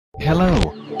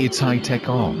Hello, it's High Tech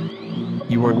All.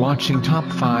 You are watching Top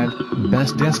 5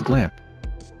 Best Desk Lamp.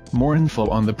 More info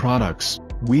on the products,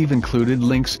 we've included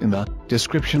links in the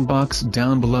description box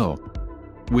down below,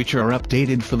 which are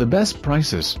updated for the best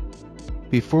prices.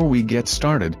 Before we get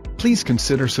started, please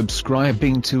consider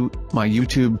subscribing to my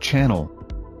YouTube channel.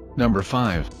 Number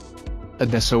 5.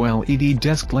 Adesso LED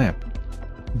Desk Lamp.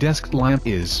 Desk lamp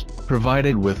is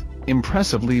provided with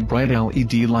impressively bright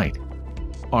LED light.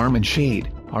 Arm and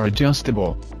shade are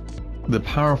adjustable. The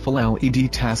powerful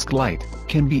LED task light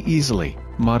can be easily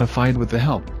modified with the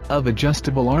help of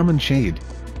adjustable arm and shade.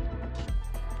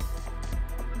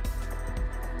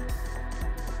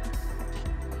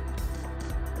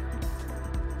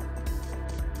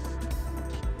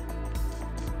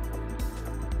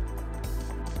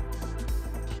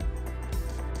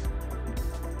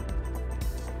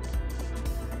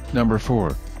 Number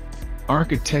 4.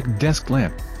 Architect Desk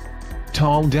Lamp.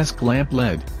 Tall Desk Lamp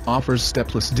LED offers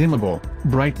stepless dimmable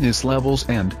brightness levels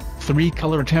and 3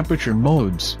 color temperature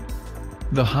modes.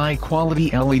 The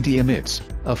high-quality LED emits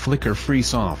a flicker-free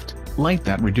soft light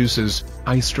that reduces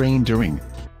eye strain during.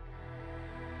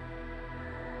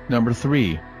 Number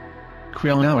 3.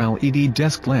 Krillao LED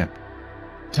Desk Lamp.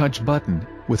 Touch button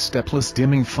with stepless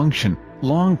dimming function.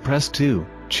 Long press to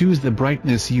choose the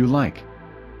brightness you like.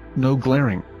 No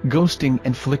glaring, ghosting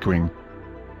and flickering.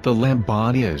 The lamp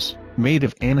body is made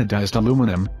of anodized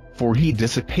aluminum. For heat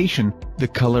dissipation, the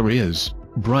color is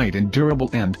bright and durable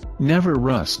and never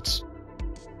rusts.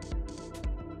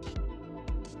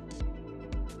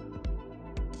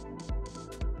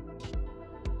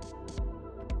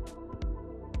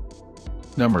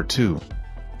 Number 2.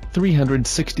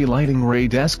 360 Lighting Ray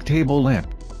Desk Table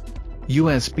Lamp.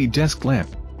 USB Desk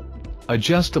Lamp.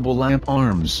 Adjustable lamp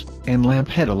arms and lamp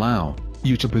head allow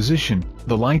you to position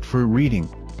the light for reading.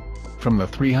 From the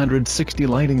 360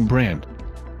 Lighting brand.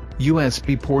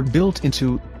 USB port built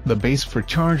into the base for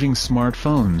charging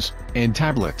smartphones and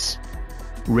tablets.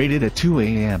 Rated at 2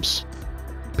 amps.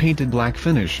 Painted black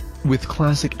finish with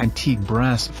classic antique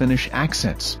brass finish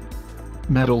accents.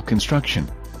 Metal construction.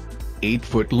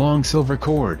 8-foot long silver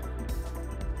cord.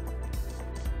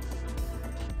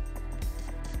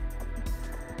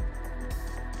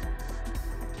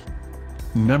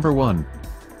 Number 1.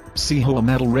 Sihua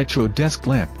Metal Retro Desk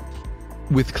Lamp.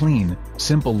 With clean,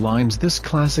 simple lines, this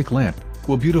classic lamp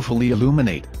will beautifully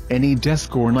illuminate any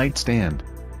desk or nightstand.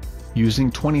 Using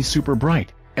 20 super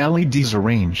bright LEDs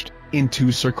arranged in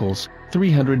 2 circles,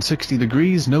 360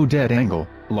 degrees, no dead angle,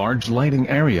 large lighting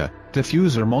area,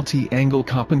 diffuser multi-angle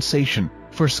compensation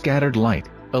for scattered light,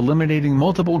 eliminating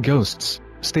multiple ghosts,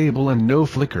 stable and no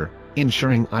flicker,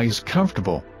 ensuring eyes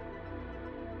comfortable.